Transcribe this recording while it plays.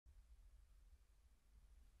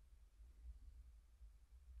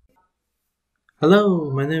Hello,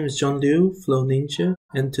 my name is John Liu, Flow Ninja,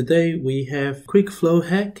 and today we have quick flow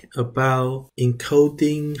hack about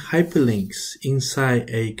encoding hyperlinks inside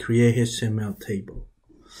a create HTML table.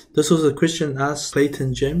 This was a question asked.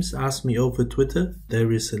 Clayton James asked me over Twitter.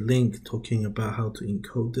 There is a link talking about how to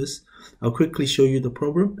encode this. I'll quickly show you the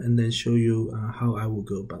problem and then show you how I will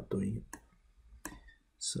go about doing it.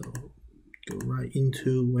 So go right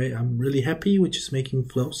into where I'm really happy, which is making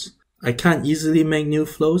flows. I can't easily make new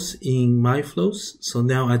flows in my flows, so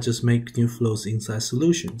now I just make new flows inside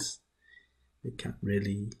solutions. I can't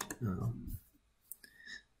really,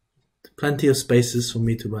 plenty of spaces for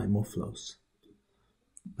me to write more flows.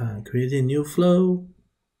 Creating a new flow,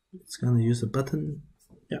 it's gonna use a button,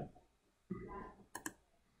 yeah.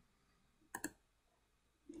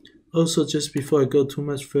 Also, just before I go too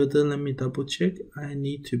much further, let me double check. I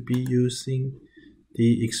need to be using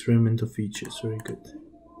the experimental features, very good.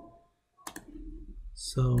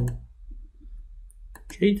 So,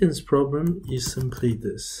 Caden's problem is simply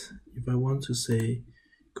this. If I want to say,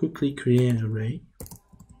 quickly create an array,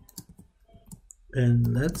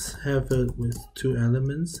 and let's have it with two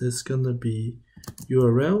elements. It's gonna be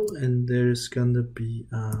URL, and there's gonna be,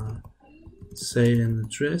 say, an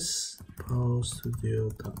address,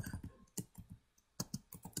 PowerStudio.app,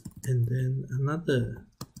 and then another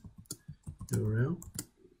URL,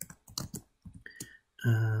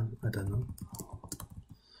 I don't know.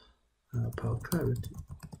 Power clarity.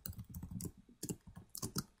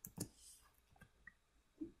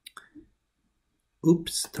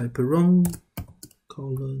 Oops, type it wrong.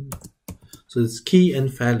 Colon. So it's key and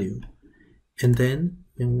value. And then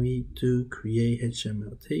when we do create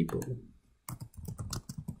HTML table,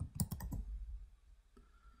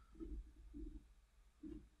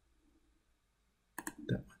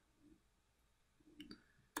 that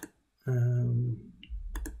one.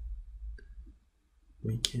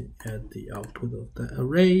 We can add the output of the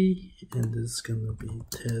array, and this is gonna be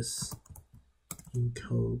test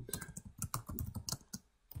encode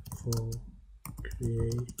for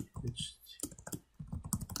create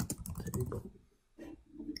table.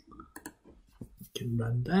 You can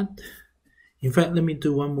run that. In fact, let me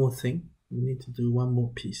do one more thing. We need to do one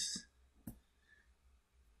more piece.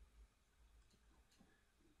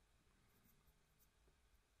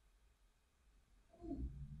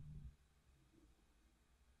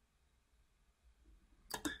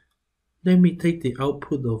 Let me take the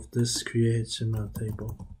output of this create HTML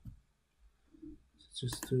table.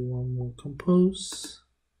 Just do one more compose,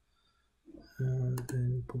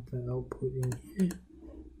 and put the output in here.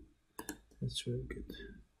 That's very good.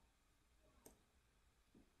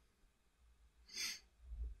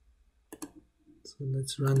 So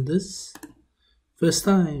let's run this. First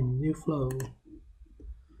time, new flow.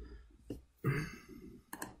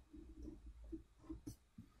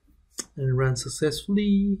 And run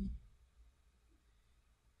successfully.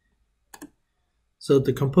 So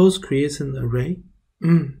the compose creates an array.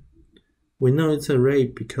 We know it's an array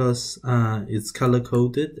because it's color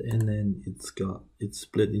coded, and then it's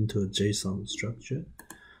split into a JSON structure.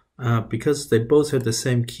 Because they both have the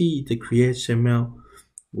same key, the create HTML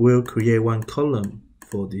will create one column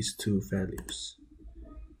for these two values.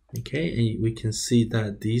 Okay, and we can see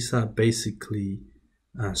that these are basically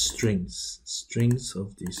strings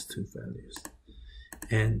of these two values.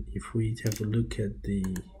 And if we have a look at the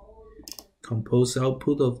compose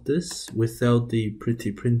output of this without the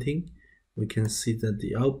pretty printing, we can see that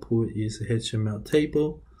the output is a HTML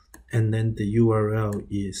table, and then the URL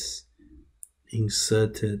is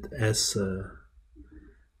inserted as a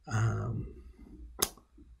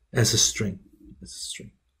string.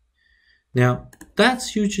 Now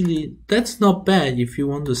that's not bad if you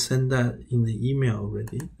want to send that in the email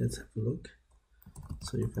already. Let's have a look.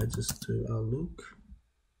 So if I just do Outlook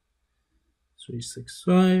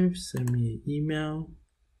 365, send me an email.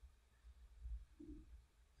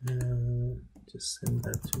 Just send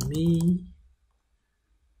that to me.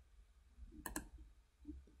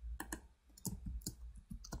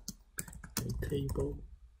 A table.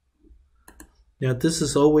 Now this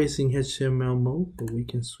is always in HTML mode, but we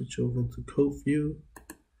can switch over to code view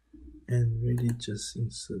and really just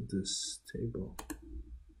insert this table.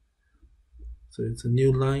 So it's a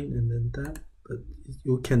new line and then that, but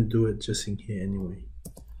you can do it just in here anyway.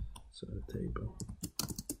 So a table.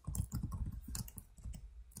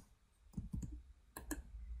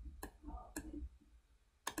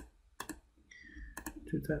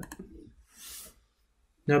 Do that.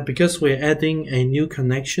 Now, because we're adding a new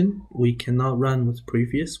connection, we cannot run with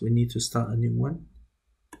previous. We need to start a new one.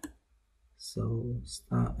 So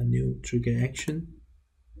start a new trigger action.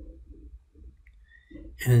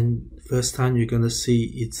 And first time you're gonna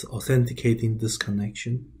see it's authenticating this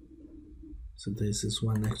connection. So this is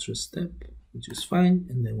one extra step, which is fine,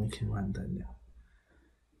 and then we can run that now.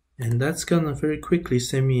 And that's gonna very quickly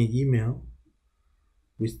send me an email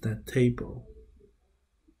with that table.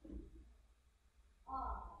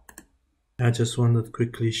 I just wanted to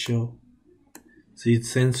quickly show. So it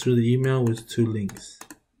sends through the email with 2 links.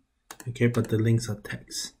 Okay, but the links are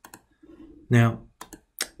text. Now,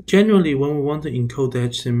 generally when we want to encode the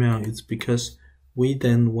HTML, it's because we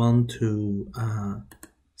then want to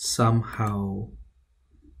somehow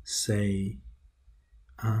say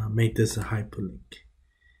make this a hyperlink.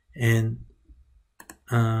 And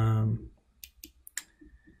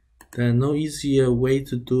there are no easier way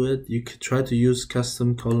to do it. You could try to use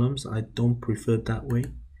custom columns. I don't prefer that way.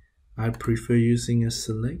 I prefer using a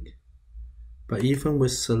select. But even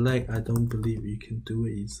with select, I don't believe you can do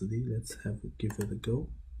it easily. Let's give it a go.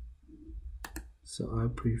 So I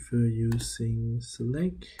prefer using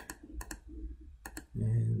select.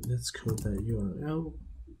 And let's code that URL.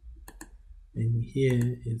 And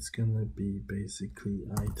here it's gonna be basically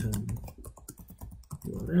item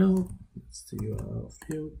URL. It's the URL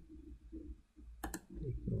field.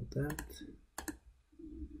 Ignore that.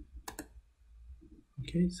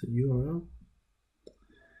 Okay, so URL.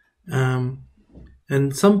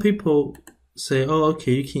 And some people say, oh,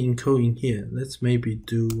 okay, you can encode in here. Let's maybe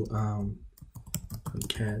do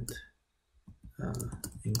concat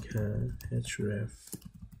encode href,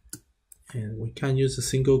 and we can't use a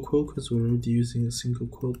single quote because we're already using a single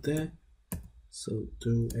quote there. So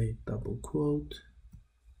do a double quote.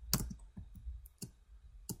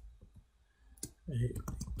 A link.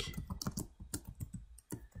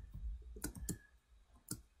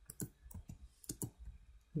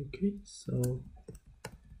 Okay, so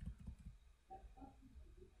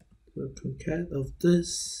the concat of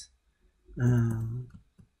this,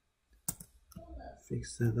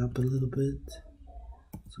 fix that up a little bit.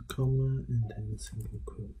 So comma and then a single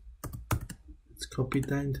quote. Let's copy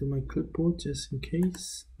that into my clipboard just in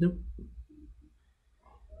case. Nope.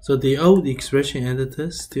 So the old expression editor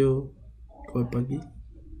is still quite buggy,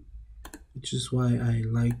 which is why I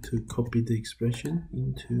like to copy the expression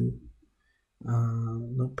into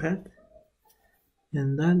Notepad.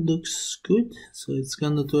 And that looks good. So it's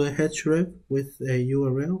gonna do a href with a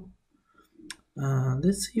URL.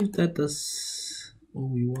 Let's see if that does what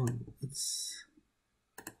we want. Let's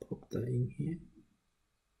pop that in here.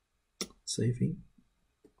 Saving.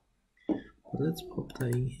 But let's pop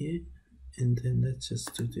that in here, and then let's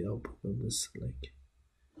just do the output of the select.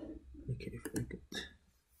 Okay, very good.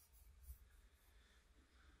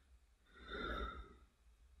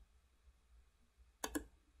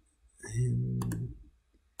 And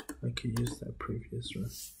I could use that previous one.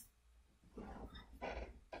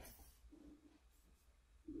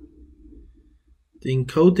 The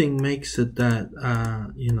encoding makes it that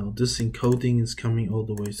this encoding is coming all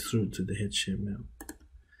the way through to the HTML.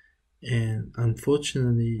 And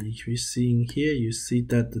unfortunately, if you see in here, you see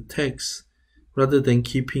that the text, rather than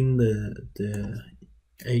keeping the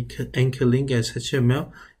anchor link as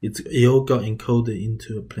HTML, it all got encoded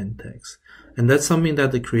into a plain text. And that's something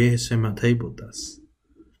that the create HTML table does.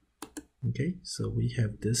 Okay, so we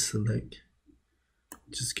have this select,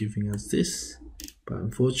 just giving us this, but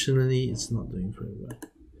unfortunately it's not doing very well.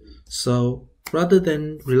 So rather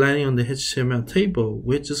than relying on the HTML table,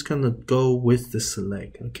 we're just gonna go with the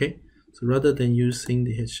select. Okay, so rather than using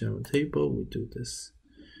the HTML table, we do this.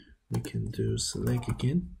 We can do select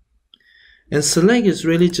again, and select is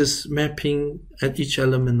really just mapping at each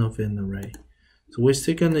element of an array. So we're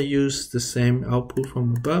still gonna use the same output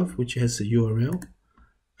from above, which has a URL.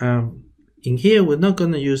 In here, we're not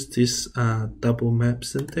going to use this double map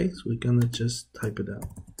syntax. We're going to just type it out.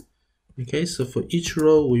 Okay, so for each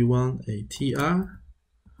row, we want a tr,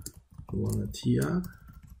 we want a tr,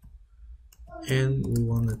 and we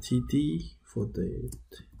want a td for the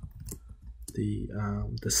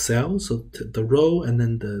cell, so the row and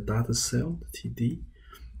then the data cell, the td.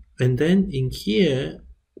 And then in here,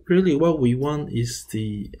 really what we want is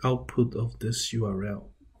the output of this URL.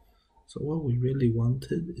 So what we really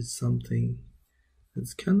wanted is something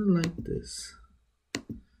that's kind of like this.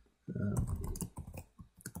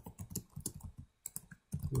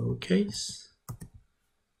 Lowercase.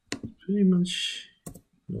 Pretty much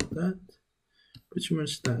not that. Pretty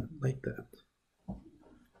much that, like that.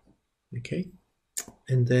 Okay.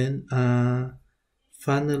 And then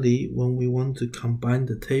finally, when we want to combine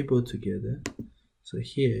the table together, so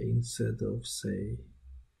here instead of say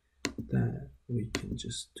that, we can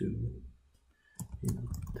just do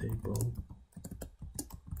table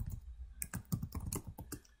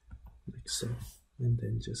like so. and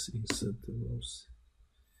then just insert the rows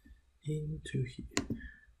into here.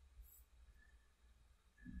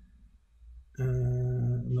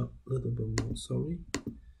 Not a little bit more, sorry.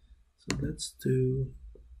 So let's do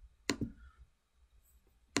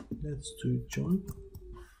join.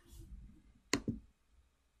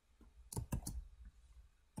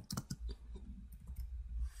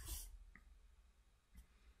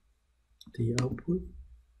 The output,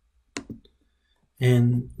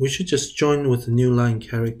 and we should just join with a new line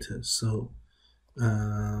character. So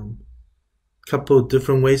couple of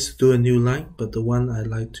different ways to do a new line, but the one I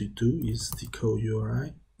like to do is decode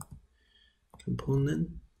URI component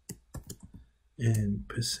and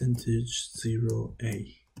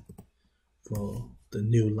 %0a for the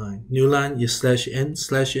new line. New line is /n.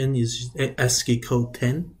 /n is ASCII code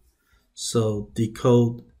 10. So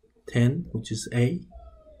decode 10, which is A,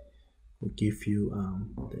 will give you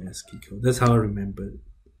the ASCII code. That's how I remember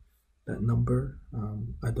that number.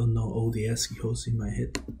 I don't know all the ASCII codes in my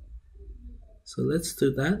head. So let's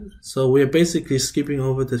do that. So we're basically skipping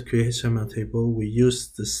over the create HTML table. We use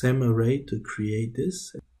the same array to create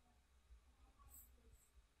this.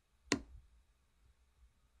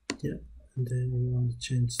 Yeah, and then we want to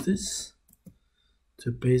change this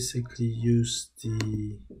to basically use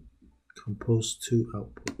the compose2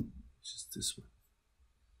 output, which is this one.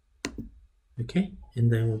 Okay,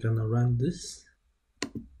 and then we're gonna run this.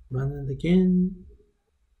 Run it again.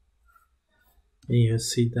 And you'll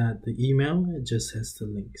see that the email, it just has the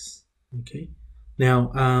links. Okay.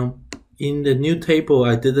 Now, in the new table,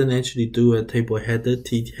 I didn't actually do a table header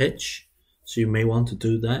th, so you may want to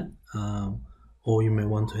do that, or you may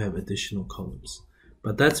want to have additional columns.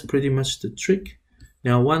 But that's pretty much the trick.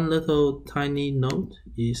 Now, one little tiny note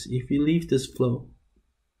is if you leave this flow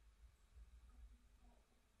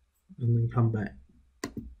and then come back,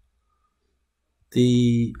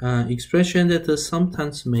 the expression editor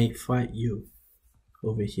sometimes may fight you.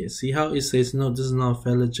 Over here, see how it says no, this is not a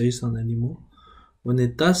valid JSON anymore. When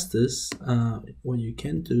it does this, what you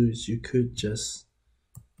can do is you could just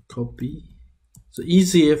copy. So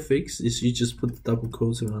easier fix is you just put the double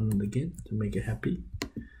quotes around it again to make it happy.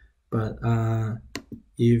 But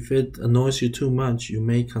if it annoys you too much, you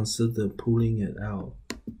may consider pulling it out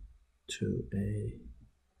to a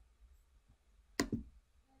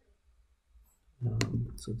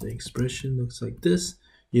so the expression looks like this.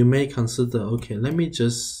 You may consider, okay, let me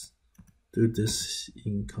just do this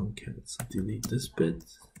in concat. So delete this bit.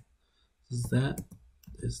 There's that.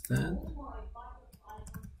 There's that.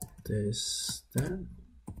 There's that.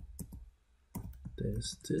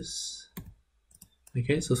 There's this.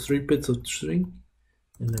 Okay, so 3 bits of string,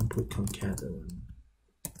 and then put concat around.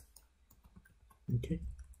 Okay.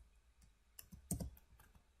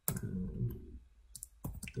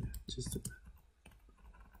 Yeah, just do that.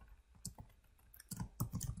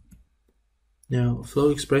 Now,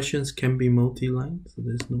 flow expressions can be multi-line, so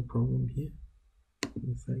there's no problem here.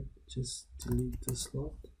 In fact, just delete the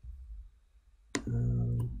slot.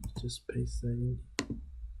 Just paste that in.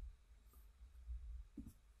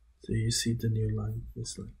 So you see the new line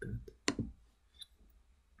is like that.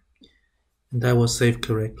 And that was saved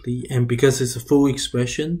correctly. And because it's a full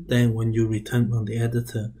expression, then when you return on the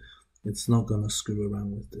editor, it's not gonna screw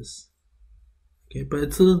around with this. Okay, but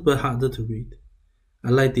it's a little bit harder to read. I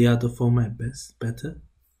like the other format better.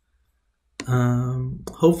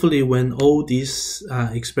 Hopefully when all these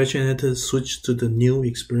expression editors switch to the new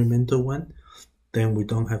experimental one, then we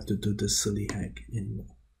don't have to do this silly hack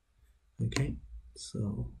anymore. Okay,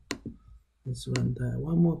 so let's run that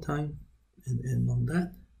one more time and end on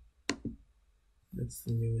that. That's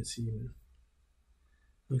the newest email.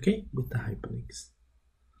 Okay, with the hyperlinks.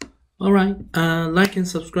 Alright, like and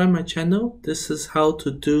subscribe my channel. This is how to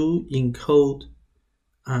do encode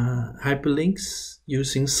hyperlinks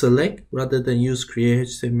using select rather than use create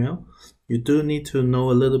HTML. You do need to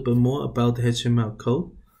know a little bit more about the HTML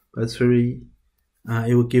code, but it's very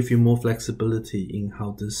it will give you more flexibility in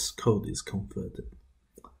how this code is converted.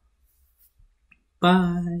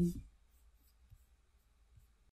 Bye.